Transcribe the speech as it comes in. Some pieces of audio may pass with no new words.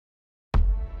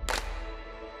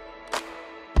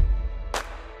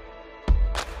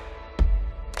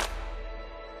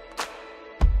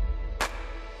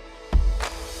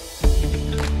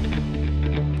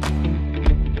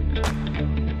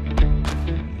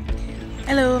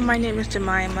Hello, my name is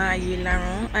Jemima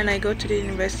Ayilaron and I go to the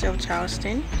University of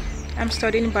Charleston. I'm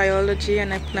studying biology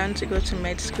and I plan to go to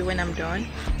med school when I'm done.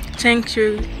 Thank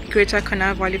you, Greater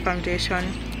Canal Valley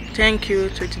Foundation. Thank you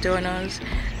to its donors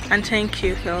and thank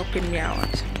you for helping me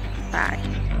out. Bye.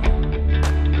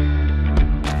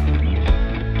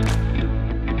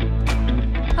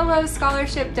 Hello,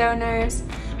 scholarship donors.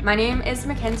 My name is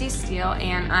Mackenzie Steele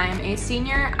and I'm a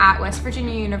senior at West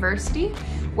Virginia University,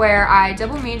 where I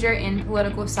double major in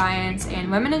political science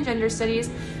and women and gender studies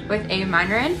with a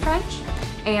minor in French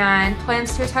and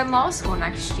plans to attend law school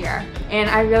next year. And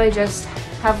I really just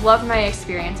have loved my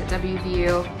experience at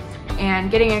WVU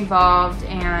and getting involved,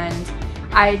 and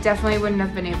I definitely wouldn't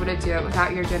have been able to do it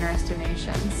without your generous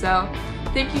donations. So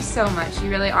thank you so much. You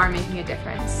really are making a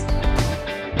difference.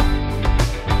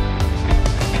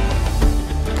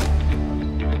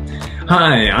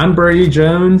 Hi, I'm Brady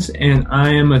Jones, and I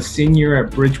am a senior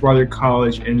at Bridgewater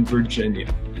College in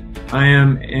Virginia. I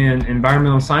am an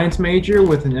environmental science major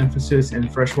with an emphasis in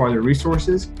freshwater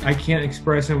resources. I can't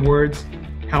express in words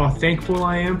how thankful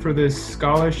I am for this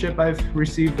scholarship I've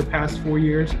received the past 4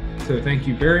 years. So thank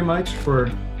you very much for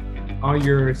all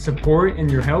your support and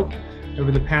your help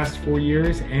over the past 4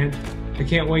 years, and I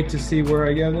can't wait to see where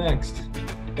I go next.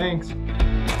 Thanks.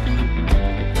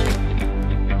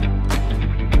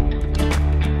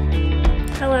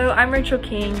 Hello, I'm Rachel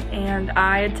King and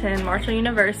I attend Marshall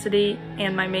University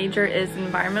and my major is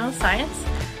environmental science,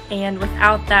 and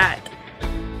without that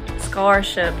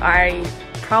scholarship I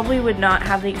probably would not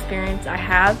have the experience I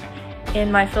have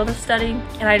in my field of study,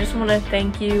 and I just want to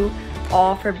thank you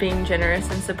all for being generous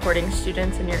and supporting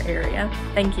students in your area.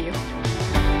 Thank you.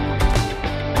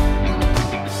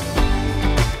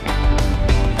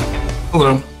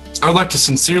 Hello, I would like to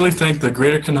sincerely thank the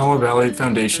Greater Kanawha Valley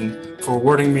Foundation for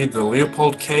awarding me the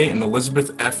Leopold K. and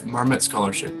Elizabeth F. Marmot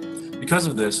Scholarship. Because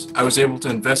of this, I was able to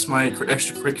invest my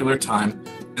extracurricular time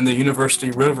in the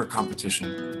University Rover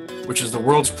Competition, which is the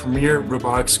world's premier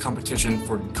robotics competition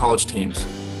for college teams.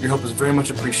 Your help is very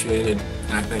much appreciated,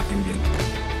 and I thank you again.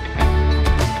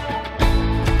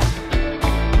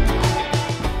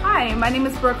 Hi, my name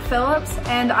is Brooke Phillips,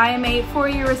 and I am a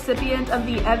 4-year recipient of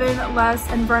the Evan, Les,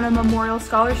 and Verna Memorial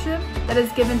Scholarship that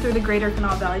is given through the Greater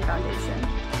Kanawha Valley Foundation.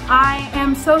 I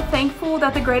am so thankful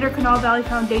that the Greater Kanawha Valley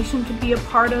Foundation could be a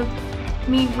part of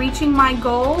me reaching my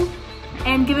goal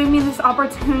and giving me this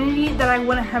opportunity that I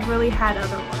wouldn't have really had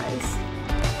otherwise.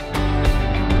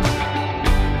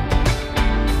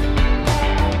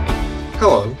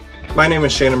 Hello, my name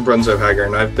is Shannon Brunzo-Hager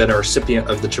and I've been a recipient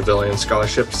of the Trevelyan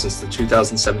Scholarship since the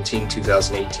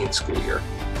 2017-2018 school year.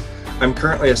 I'm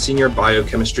currently a senior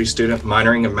biochemistry student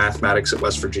minoring in mathematics at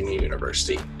West Virginia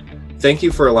University. Thank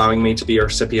you for allowing me to be a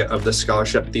recipient of this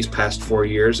scholarship these past 4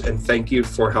 years, and thank you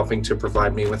for helping to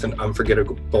provide me with an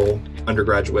unforgettable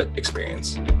undergraduate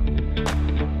experience.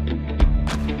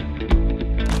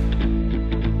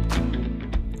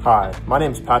 Hi, my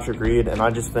name is Patrick Reed and I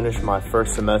just finished my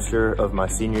first semester of my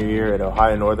senior year at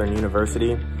Ohio Northern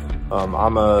University.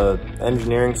 I'm an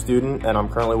engineering student and I'm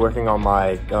currently working on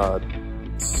my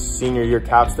senior year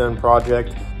capstone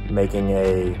project, making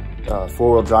a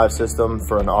four-wheel drive system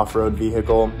for an off-road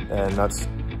vehicle, and that's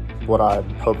what I'm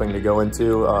hoping to go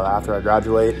into after I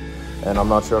graduate, and I'm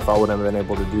not sure if I would have been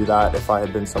able to do that if I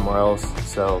had been somewhere else,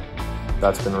 so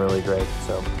that's been really great,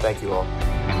 so thank you all.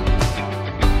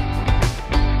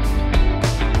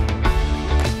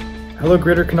 Hello,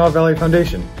 Greater Kanawha Valley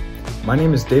Foundation. My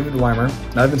name is David Weimer,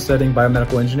 and I've been studying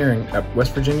biomedical engineering at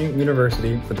West Virginia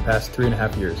University for the past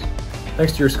 3.5 years.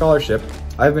 Thanks to your scholarship,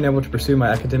 I've been able to pursue my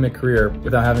academic career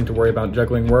without having to worry about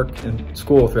juggling work and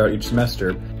school throughout each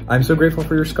semester. I'm so grateful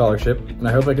for your scholarship, and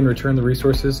I hope I can return the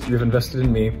resources you've invested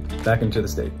in me back into the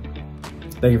state.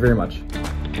 Thank you very much.